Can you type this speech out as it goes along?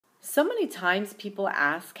So many times people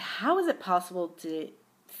ask, how is it possible to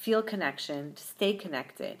feel connection, to stay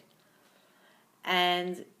connected?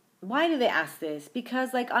 And why do they ask this?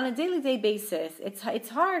 Because like on a day basis, it's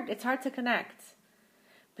hard to connect.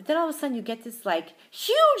 But then all of a sudden you get this like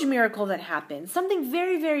huge miracle that happens, something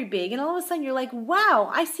very, very big, and all of a sudden you're like, wow,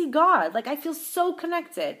 I see God. Like I feel so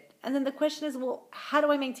connected. And then the question is, well, how do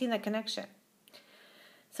I maintain that connection?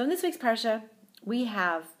 So in this week's Parsha, we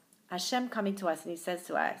have Hashem coming to us and he says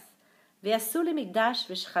to us, V'yasu li mikdash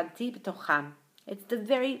v'shchanti b'tocham. It's the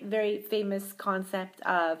very, very famous concept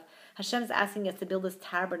of Hashem's asking us to build this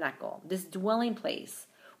tabernacle, this dwelling place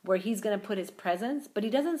where he's going to put his presence, but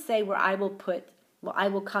he doesn't say where I will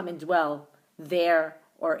come and dwell there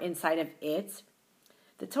or inside of it.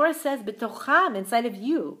 The Torah says, b'tocham, inside of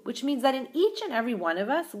you, which means that in each and every one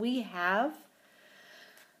of us, we have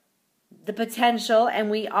the potential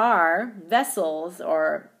and we are vessels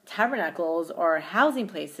or tabernacles or housing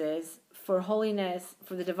places for holiness,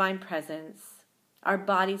 for the divine presence. Our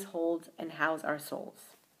bodies hold and house our souls.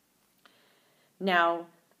 Now,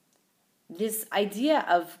 this idea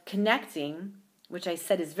of connecting, which I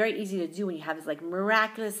said is very easy to do when you have this like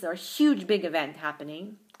miraculous or huge big event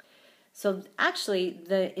happening. So actually,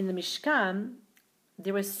 in the Mishkan,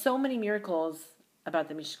 there was so many miracles about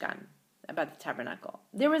the Mishkan, about the tabernacle.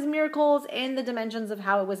 There was miracles in the dimensions of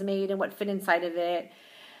how it was made and what fit inside of it.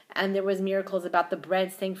 And there was miracles about the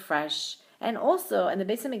bread staying fresh. And also, in the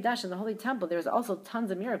Beis HaMikdash, in the Holy Temple, there was also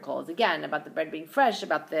tons of miracles. Again, about the bread being fresh,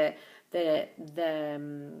 about the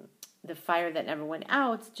fire that never went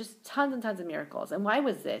out. Just tons and tons of miracles. And why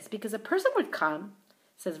was this? Because a person would come,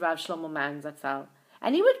 says Rav Shlomo Man Zatzal,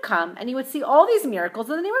 and he would come and he would see all these miracles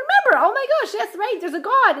and then he would remember, oh my gosh, yes, right, there's a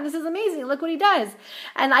God and this is amazing. Look what he does.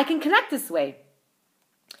 And I can connect this way.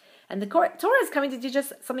 And the Torah is coming to teach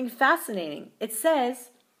us something fascinating. It says,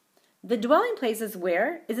 the dwelling place is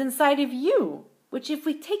where? Is inside of you. Which if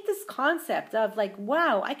we take this concept of like,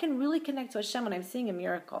 wow, I can really connect to Hashem when I'm seeing a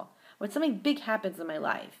miracle, when something big happens in my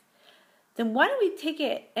life, then why don't we take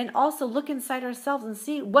it and also look inside ourselves and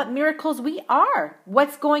see what miracles we are,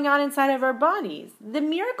 what's going on inside of our bodies. The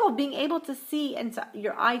miracle of being able to see and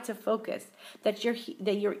your eye to focus, that your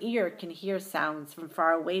ear can hear sounds from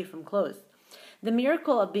far away, from close. The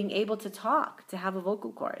miracle of being able to talk, to have a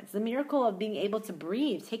vocal cords. The miracle of being able to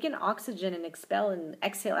breathe, take in oxygen and expel and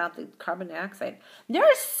exhale out the carbon dioxide. There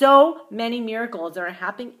are so many miracles that are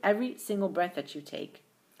happening every single breath that you take.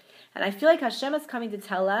 And I feel like Hashem is coming to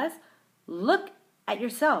tell us, look at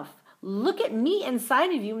yourself. Look at me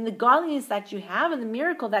inside of you and the godliness that you have and the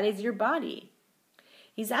miracle that is your body.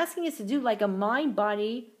 He's asking us to do like a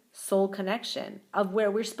mind-body-soul connection of where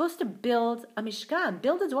we're supposed to build a mishkan,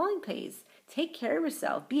 build a dwelling place. Take care of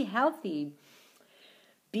yourself. Be healthy.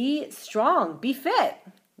 Be strong. Be fit,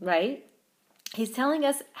 right? He's telling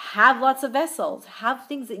us, have lots of vessels. Have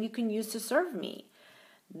things that you can use to serve me.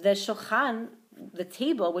 The shulchan, the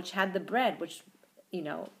table, which had the bread, which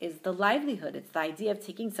is the livelihood. It's the idea of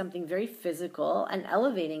taking something very physical and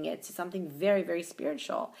elevating it to something very, very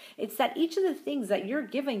spiritual. It's that each of the things that you're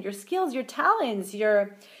giving, your skills, your talents,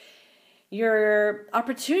 your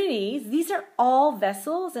opportunities, these are all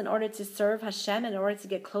vessels in order to serve Hashem, in order to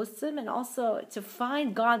get close to Him, and also to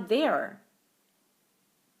find God there,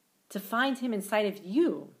 to find Him inside of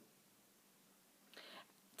you,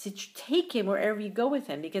 to take Him wherever you go with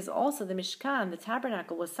Him, because also the Mishkan, the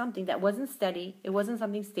tabernacle, was something that wasn't steady. It wasn't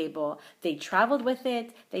something stable. They traveled with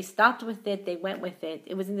it. They stopped with it. They went with it.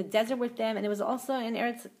 It was in the desert with them, and it was also in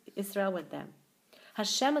Eretz Israel with them.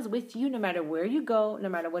 Hashem is with you no matter where you go, no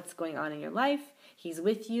matter what's going on in your life. He's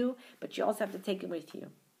with you, but you also have to take Him with you.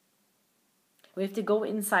 We have to go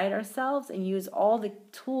inside ourselves and use all the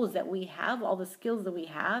tools that we have, all the skills that we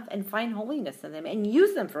have, and find holiness in them and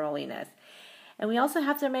use them for holiness. And we also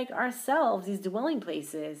have to make ourselves these dwelling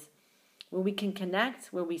places where we can connect,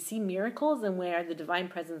 where we see miracles, and where the divine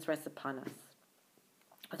presence rests upon us.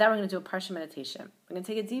 With that, we're going to do a Parsha meditation. We're going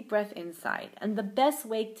to take a deep breath inside. And the best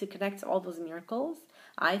way to connect to all those miracles,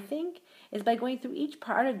 I think, is by going through each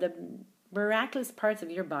part of the miraculous parts of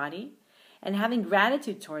your body and having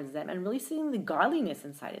gratitude towards them and really seeing the godliness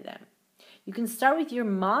inside of them. You can start with your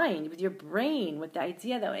mind, with your brain, with the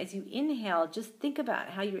idea that as you inhale, just think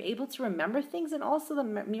about how you're able to remember things and also the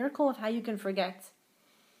miracle of how you can forget.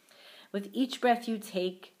 With each breath you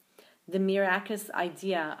take, the miraculous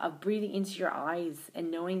idea of breathing into your eyes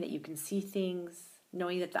and knowing that you can see things,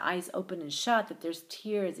 knowing that the eyes open and shut, that there's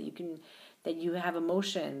tears, that you have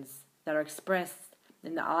emotions that are expressed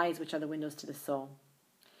in the eyes, which are the windows to the soul.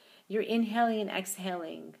 You're inhaling and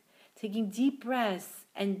exhaling, taking deep breaths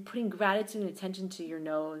and putting gratitude and attention to your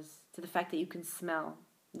nose, to the fact that you can smell.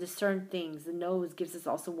 discern things. The nose gives us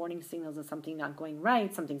also warning signals of something not going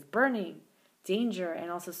right, something's burning, danger, and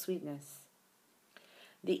also sweetness.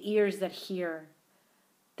 The ears that hear,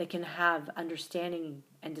 that can have understanding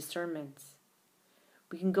and discernment.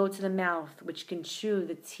 We can go to the mouth, which can chew,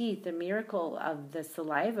 the teeth, the miracle of the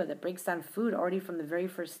saliva that breaks down food already from the very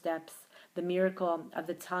first steps, the miracle of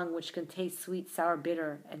the tongue, which can taste sweet, sour,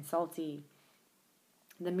 bitter, and salty,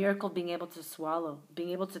 the miracle of being able to swallow, being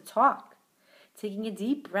able to talk, taking a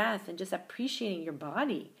deep breath and just appreciating your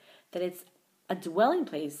body, that it's a dwelling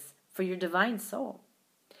place for your divine soul.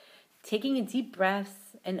 Taking a deep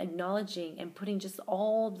breath and acknowledging and putting just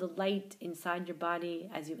all the light inside your body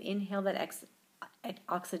as you inhale that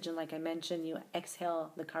oxygen, like I mentioned, you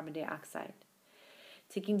exhale the carbon dioxide.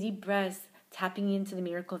 Taking deep breaths, tapping into the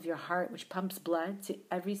miracle of your heart, which pumps blood to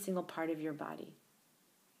every single part of your body.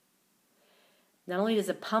 Not only does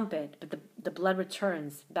it pump it, but the blood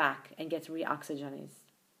returns back and gets reoxygenized.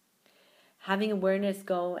 Having awareness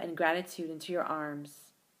go and gratitude into your arms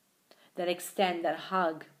that extend, that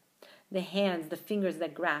hug, the hands, the fingers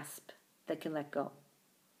that grasp, that can let go.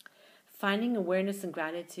 Finding awareness and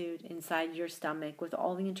gratitude inside your stomach with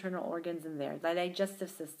all the internal organs in there, the digestive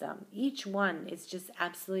system. Each one is just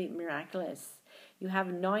absolutely miraculous. You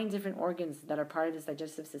have 9 different organs that are part of this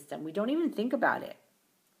digestive system. We don't even think about it.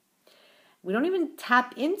 We don't even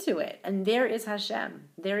tap into it. And there is Hashem.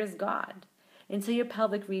 There is God. Into your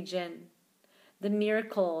pelvic region, the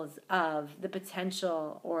miracles of the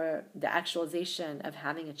potential or the actualization of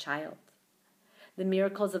having a child. The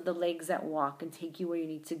miracles of the legs that walk and take you where you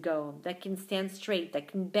need to go, that can stand straight, that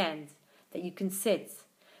can bend, that you can sit.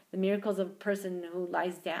 The miracles of a person who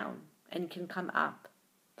lies down and can come up.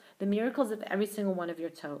 The miracles of every single one of your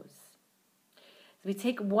toes. So we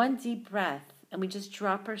take one deep breath and we just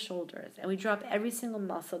drop our shoulders and we drop every single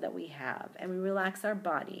muscle that we have and we relax our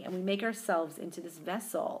body and we make ourselves into this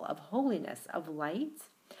vessel of holiness, of light,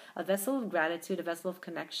 a vessel of gratitude, a vessel of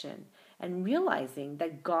connection, and realizing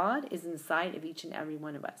that God is inside of each and every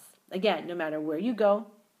one of us. Again, no matter where you go,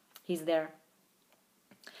 He's there.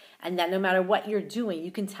 And that no matter what you're doing,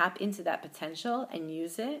 you can tap into that potential and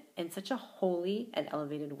use it in such a holy and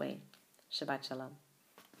elevated way. Shabbat Shalom.